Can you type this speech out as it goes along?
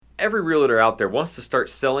Every realtor out there wants to start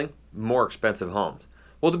selling more expensive homes.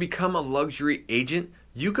 Well, to become a luxury agent,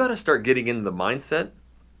 you got to start getting into the mindset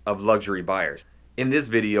of luxury buyers. In this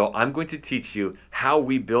video, I'm going to teach you how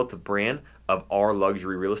we built a brand of our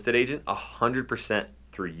luxury real estate agent 100%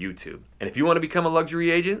 through YouTube. And if you want to become a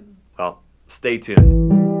luxury agent, well, stay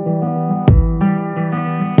tuned.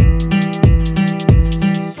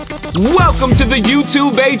 Welcome to the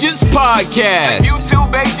YouTube Agents Podcast.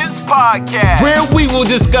 Where we will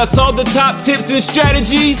discuss all the top tips and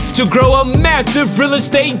strategies to grow a massive real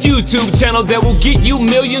estate YouTube channel that will get you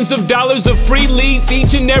millions of dollars of free leads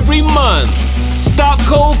each and every month. Stop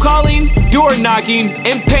cold calling, door knocking,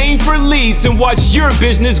 and paying for leads and watch your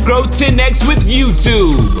business grow 10x with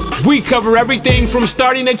YouTube. We cover everything from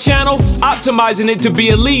starting a channel, optimizing it to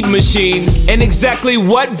be a lead machine, and exactly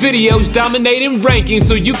what videos dominate in rankings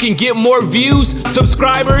so you can get more views,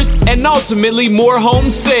 subscribers, and ultimately more home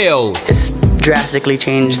sales. It's drastically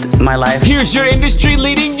changed my life. Here's your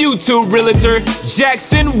industry-leading YouTube realtor,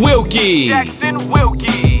 Jackson Wilkie.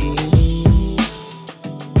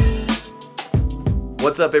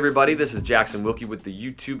 What's up, everybody? This is Jackson Wilkie with the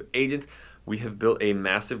YouTube Agent. We have built a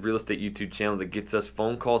massive real estate YouTube channel that gets us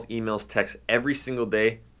phone calls, emails, texts every single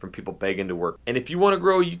day from people begging to work. And if you want to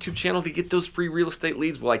grow a YouTube channel to get those free real estate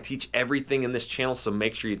leads, well, I teach everything in this channel, so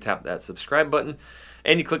make sure you tap that subscribe button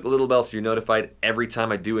and you click the little bell so you're notified every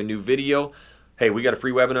time I do a new video. Hey, we got a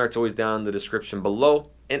free webinar. It's always down in the description below.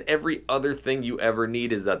 And every other thing you ever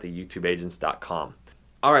need is at theYouTubeAgents.com.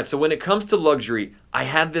 All right, so when it comes to luxury, I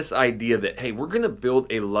had this idea that, hey, we're going to build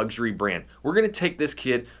a luxury brand. We're going to take this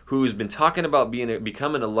kid who's been talking about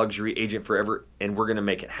becoming a luxury agent forever, and we're going to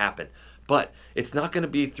make it happen. But it's not going to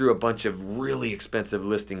be through a bunch of really expensive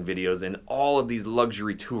listing videos and all of these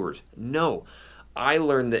luxury tours. No, I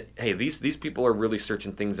learned that, hey, these people are really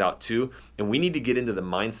searching things out too, and we need to get into the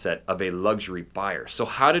mindset of a luxury buyer. So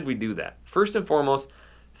how did we do that? First and foremost,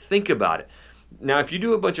 think about it. Now, if you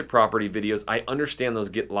do a bunch of property videos, I understand those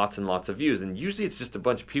get lots and lots of views, and usually it's just a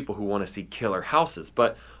bunch of people who want to see killer houses.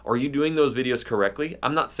 But are you doing those videos correctly?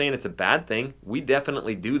 I'm not saying it's a bad thing. We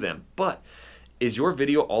definitely do them. But is your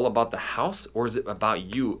video all about the house, or is it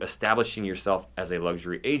about you establishing yourself as a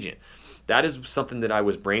luxury agent? That is something that I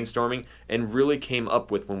was brainstorming and really came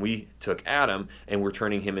up with when we took Adam and we're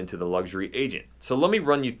turning him into the luxury agent. So let me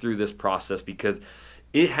run you through this process because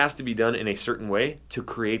it has to be done in a certain way to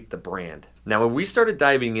create the brand. Now, when we started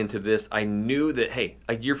diving into this, I knew that, hey,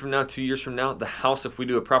 a year from now, 2 years from now, the house, if we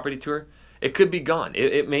do a property tour, it could be gone.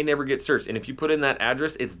 It may never get searched. And if you put in that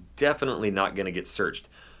address, it's definitely not going to get searched.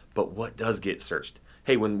 But what does get searched?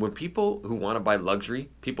 Hey, when people who want to buy luxury,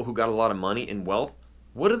 people who got a lot of money and wealth,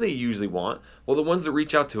 what do they usually want? Well, the ones that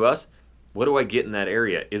reach out to us, what do I get in that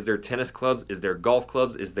area? Is there tennis clubs? Is there golf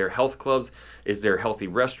clubs? Is there health clubs? Is there healthy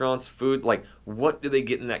restaurants, food? Like, what do they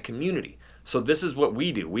get in that community? So this is what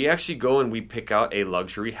we do. We actually go and we pick out a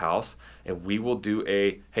luxury house and we will do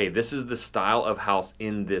hey, this is the style of house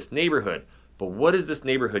in this neighborhood. But what does this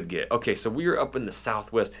neighborhood get? Okay, so we are up in the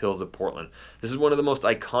southwest hills of Portland. This is one of the most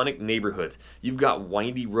iconic neighborhoods. You've got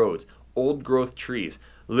windy roads, old growth trees,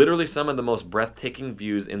 literally some of the most breathtaking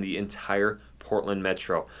views in the entire Portland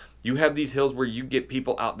metro. You have these hills where you get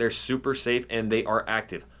people out there super safe and they are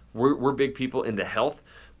active. We're big people into health.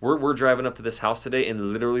 We're driving up to this house today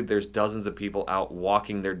and literally there's dozens of people out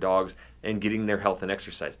walking their dogs and getting their health and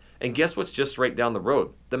exercise. And guess what's just right down the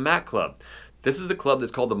road? The Mac Club. This is a club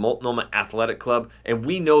that's called the Multnomah Athletic Club, and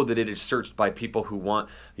we know that it is searched by people who want,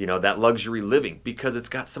 that luxury living because it's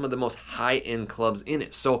got some of the most high-end clubs in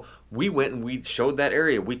it. So we went and we showed that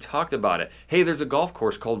area. We talked about it. Hey, there's a golf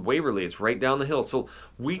course called Waverly. It's right down the hill. So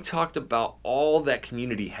we talked about all that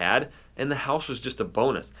community had, and the house was just a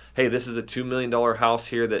bonus. Hey, this is a $2 million house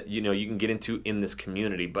here that, you can get into in this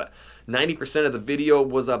community. But 90% of the video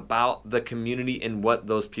was about the community and what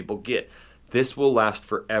those people get. This will last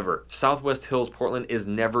forever. Southwest Hills, Portland is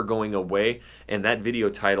never going away, and that video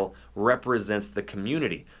title represents the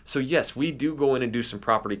community. So yes, we do go in and do some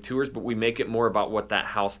property tours, but we make it more about what that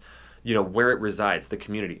house, where it resides, the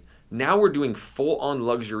community. Now we're doing full-on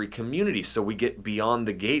luxury community, so we get beyond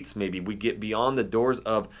the gates maybe. We get beyond the doors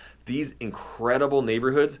of these incredible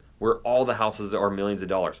neighborhoods where all the houses are millions of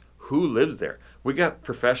dollars. Who lives there? We got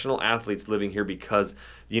professional athletes living here because,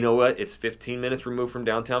 you know what? It's 15 minutes removed from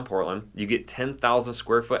downtown Portland. You get 10,000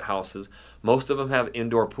 square foot houses. Most of them have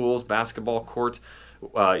indoor pools, basketball courts.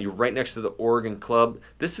 You're right next to the Oregon Club.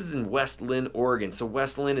 This is in West Linn, Oregon. So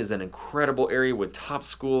West Linn is an incredible area with top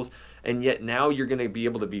schools. And yet now you're going to be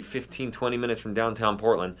able to be 15, 20 minutes from downtown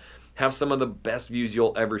Portland, have some of the best views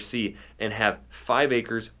you'll ever see, and have 5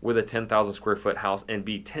 acres with a 10,000 square foot house and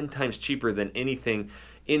be 10 times cheaper than anything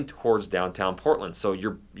in towards downtown Portland. So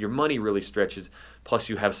your money really stretches, plus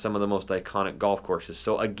you have some of the most iconic golf courses.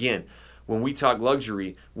 So again, when we talk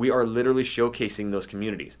luxury, we are literally showcasing those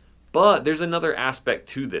communities. But there's another aspect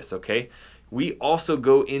to this, okay? We also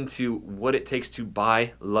go into what it takes to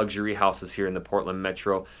buy luxury houses here in the Portland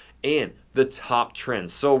Metro and the top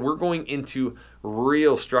trends. So we're going into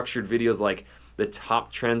real structured videos like the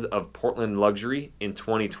top trends of Portland luxury in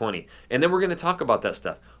 2020. And then we're going to talk about that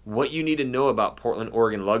stuff. What you need to know about Portland,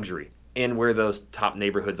 Oregon luxury and where those top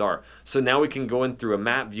neighborhoods are. So now we can go in through a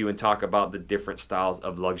map view and talk about the different styles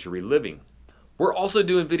of luxury living. We're also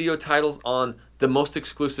doing video titles on the most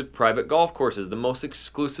exclusive private golf courses, the most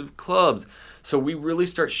exclusive clubs. So we really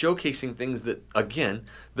start showcasing things that, again,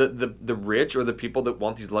 the rich or the people that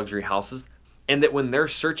want these luxury houses, and that when they're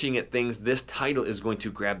searching at things, this title is going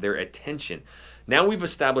to grab their attention. Now we've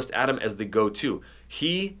established Adam as the go-to.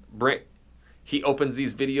 He opens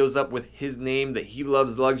these videos up with his name, that he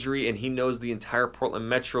loves luxury and he knows the entire Portland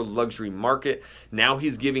Metro luxury market. Now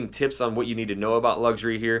he's giving tips on what you need to know about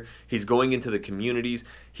luxury here. He's going into the communities.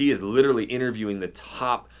 He is literally interviewing the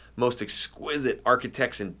top, most exquisite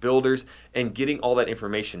architects and builders and getting all that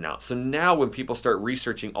information out. So now when people start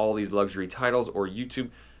researching all these luxury titles or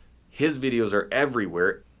YouTube, his videos are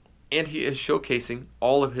everywhere and he is showcasing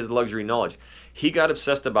all of his luxury knowledge. He got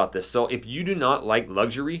obsessed about this. So if you do not like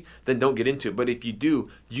luxury, then don't get into it. But if you do,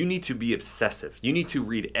 you need to be obsessive. You need to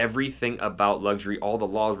read everything about luxury, all the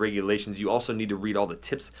laws, regulations. You also need to read all the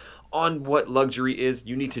tips on what luxury is.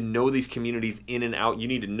 You need to know these communities in and out. You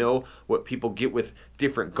need to know what people get with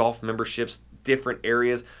different golf memberships, different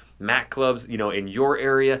areas, mat clubs, in your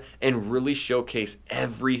area, and really showcase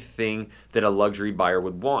everything that a luxury buyer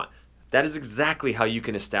would want. That is exactly how you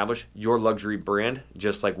can establish your luxury brand,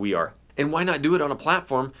 just like we are. And why not do it on a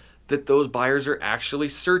platform that those buyers are actually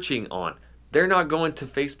searching on? They're not going to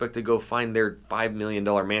Facebook to go find their $5 million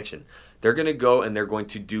mansion. They're going to go and they're going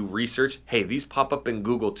to do research. Hey, these pop up in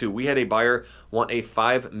Google too. We had a buyer want a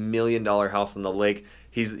 $5 million house on the lake.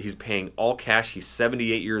 He's paying all cash. He's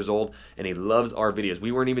 78 years old and he loves our videos.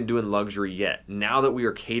 We weren't even doing luxury yet. Now that we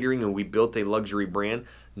are catering and we built a luxury brand,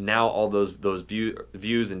 now all those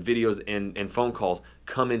views and videos and phone calls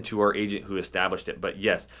come into our agent who established it. But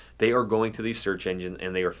yes, they are going to these search engines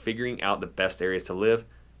and they are figuring out the best areas to live,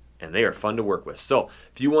 and they are fun to work with. So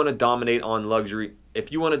if you want to dominate on luxury,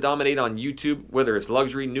 if you want to dominate on YouTube, whether it's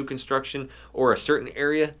luxury, new construction, or a certain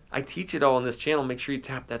area, I teach it all on this channel. Make sure you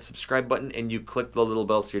tap that subscribe button and you click the little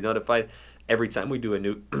bell so you're notified every time we do a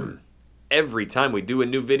new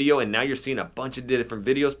video. And now you're seeing a bunch of different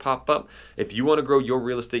videos pop up. If you want to grow your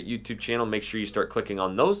real estate YouTube channel, make sure you start clicking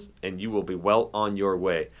on those and you will be well on your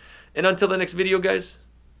way. And until the next video, guys,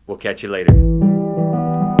 we'll catch you later.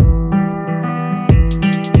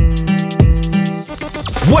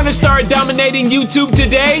 Want to start dominating YouTube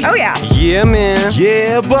today? Oh yeah. Yeah, man.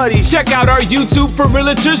 Yeah, buddy. Check out our YouTube for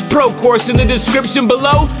Realtors Pro course in the description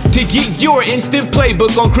below to get your instant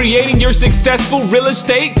playbook on creating your successful real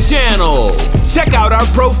estate channel. Check out our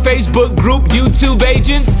pro Facebook group, YouTube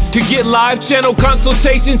Agents, to get live channel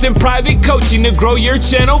consultations and private coaching to grow your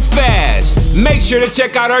channel fast. Make sure to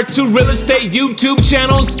check out our 2 real estate YouTube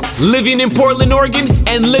channels, Living in Portland, Oregon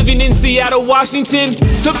and Living in Seattle, Washington.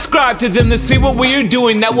 Subscribe to them to see what we are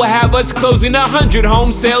doing that will have us closing 100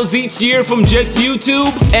 home sales each year from just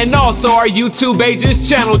YouTube, and also our YouTube Agents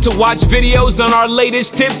channel to watch videos on our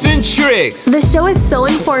latest tips and tricks. The show is so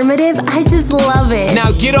informative, I just love it.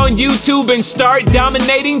 Now get on YouTube and start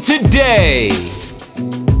dominating today.